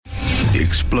The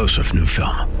explosive new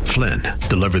film, Flynn,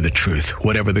 Deliver the Truth,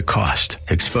 Whatever the Cost,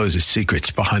 exposes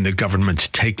secrets behind the government's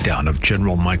takedown of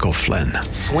General Michael Flynn.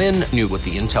 Flynn knew what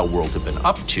the intel world had been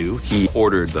up to. He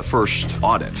ordered the first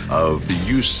audit of the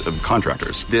use of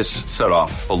contractors. This set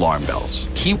off alarm bells.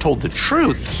 He told the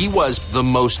truth. He was the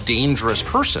most dangerous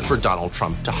person for Donald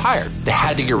Trump to hire. They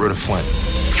had to get rid of Flynn.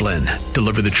 Flynn,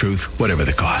 Deliver the Truth, Whatever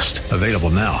the Cost. Available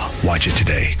now. Watch it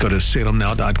today. Go to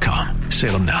salemnow.com.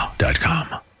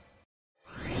 salemnow.com.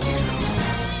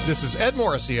 This is Ed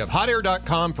Morrissey of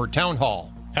HotAir.com for Town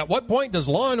Hall. At what point does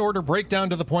law and order break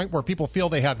down to the point where people feel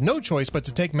they have no choice but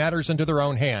to take matters into their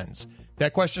own hands?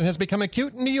 That question has become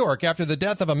acute in New York after the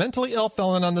death of a mentally ill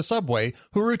felon on the subway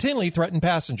who routinely threatened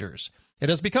passengers. It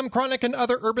has become chronic in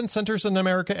other urban centers in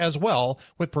America as well,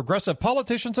 with progressive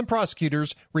politicians and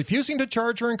prosecutors refusing to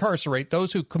charge or incarcerate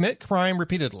those who commit crime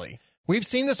repeatedly. We've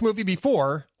seen this movie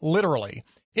before, literally.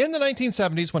 In the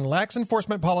 1970s, when lax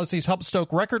enforcement policies helped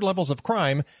stoke record levels of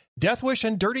crime, Death Wish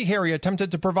and Dirty Harry attempted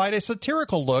to provide a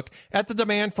satirical look at the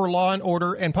demand for law and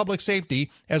order and public safety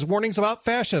as warnings about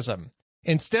fascism.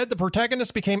 Instead, the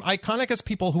protagonists became iconic as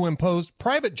people who imposed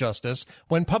private justice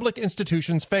when public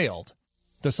institutions failed.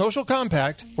 The social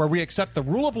compact, where we accept the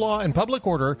rule of law and public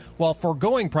order while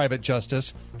foregoing private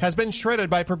justice, has been shredded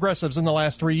by progressives in the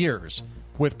last 3 years,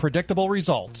 with predictable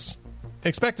results.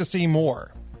 Expect to see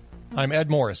more. I'm Ed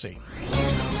Morrissey.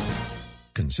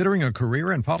 Considering a career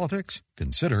in politics?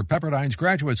 Consider Pepperdine's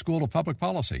Graduate School of Public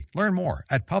Policy. Learn more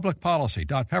at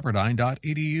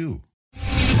publicpolicy.pepperdine.edu.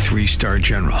 3-star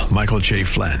General Michael J.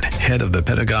 Flynn, head of the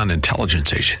Pentagon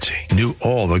Intelligence Agency, knew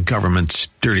all the government's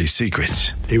dirty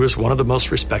secrets. He was one of the most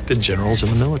respected generals in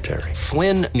the military.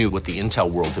 Flynn knew what the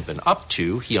intel world had been up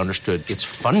to. He understood its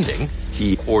funding.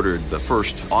 He ordered the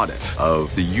first audit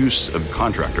of the use of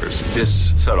contractors.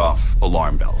 This set off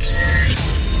alarm bells.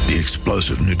 The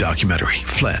explosive new documentary,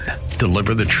 Flynn,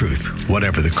 Deliver the Truth,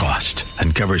 Whatever the Cost,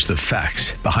 uncovers the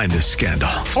facts behind this scandal.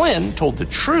 Flynn told the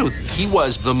truth. He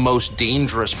was the most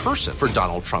dangerous person for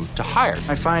Donald Trump to hire.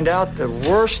 I find out the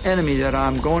worst enemy that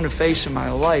I'm going to face in my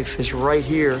life is right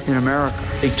here in America.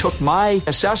 They took my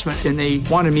assessment and they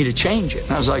wanted me to change it.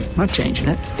 And I was like, I'm not changing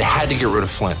it. They had to get rid of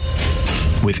Flynn.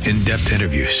 With in-depth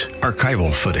interviews,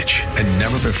 archival footage, and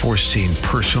never-before-seen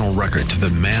personal records of the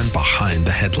man behind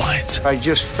the headlines. I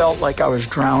just felt like I was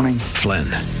drowning. Flynn,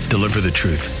 Deliver the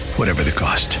Truth, Whatever the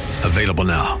Cost. Available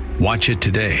now. Watch it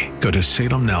today. Go to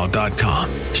salemnow.com.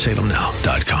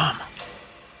 salemnow.com.